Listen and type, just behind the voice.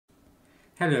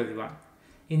Hello everyone.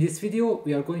 In this video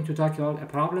we are going to talk about a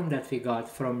problem that we got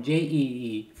from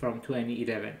JEE from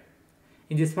 2011.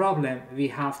 In this problem we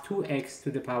have 2x to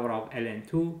the power of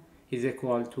ln2 is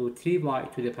equal to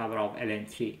 3y to the power of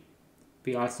ln3.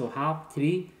 We also have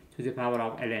 3 to the power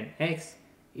of lnx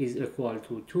is equal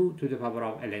to 2 to the power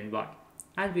of lny.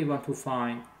 And we want to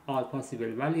find all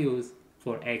possible values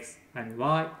for x and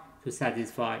y to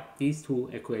satisfy these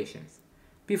two equations.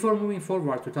 Before moving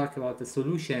forward to talk about the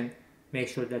solution, make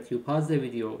sure that you pause the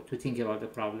video to think about the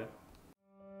problem.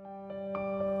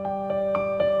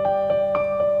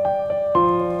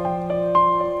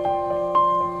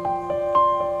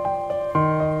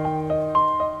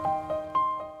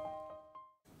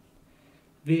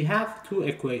 We have two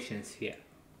equations here.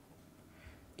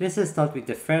 Let's start with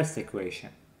the first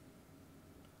equation,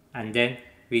 and then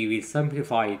we will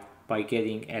simplify it by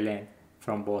getting ln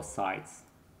from both sides.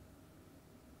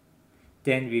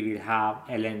 Then we will have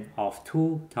ln of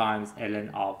 2 times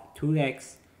ln of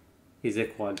 2x is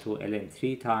equal to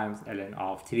ln3 times ln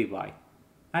of 3y.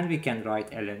 And we can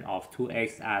write ln of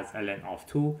 2x as ln of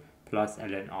 2 plus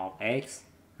ln of x.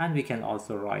 And we can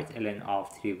also write ln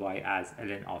of 3y as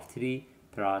ln of 3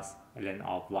 plus ln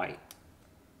of y.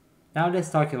 Now let's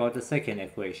talk about the second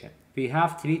equation. We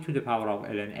have 3 to the power of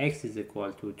ln x is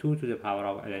equal to 2 to the power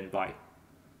of ln y.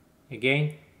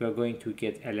 Again, we are going to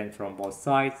get ln from both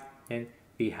sides. Then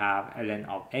we have ln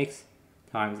of x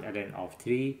times ln of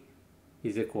 3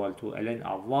 is equal to ln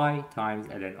of y times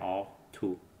ln of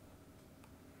 2.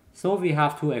 So we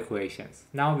have two equations.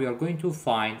 Now we are going to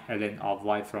find ln of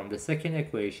y from the second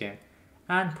equation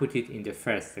and put it in the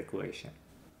first equation.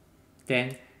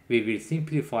 Then we will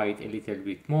simplify it a little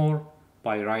bit more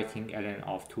by writing ln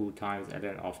of 2 times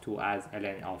ln of 2 as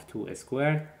ln of 2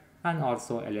 squared, and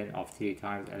also ln of 3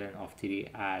 times ln of 3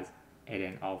 as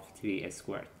ln of 3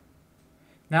 squared.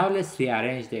 Now let's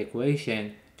rearrange the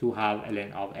equation to have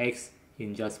ln of x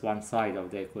in just one side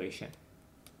of the equation,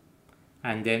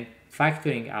 and then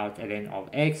factoring out ln of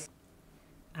x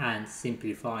and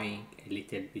simplifying a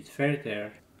little bit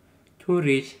further to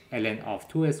reach ln of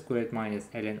 2 squared minus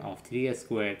ln of 3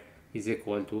 squared is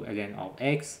equal to ln of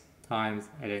x times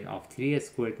ln of 3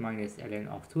 squared minus ln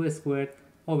of 2 squared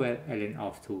over ln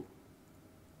of 2.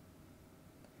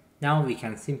 Now we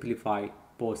can simplify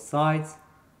both sides,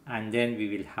 and then we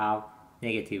will have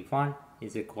negative 1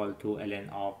 is equal to ln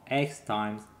of x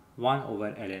times 1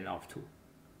 over ln of 2.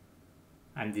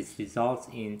 And this results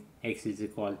in x is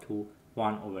equal to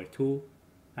 1 over 2,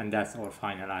 and that's our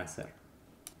final answer.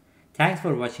 Thanks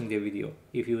for watching the video.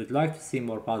 If you would like to see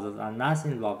more puzzles and math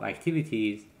involved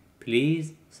activities,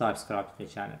 please subscribe to the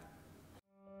channel.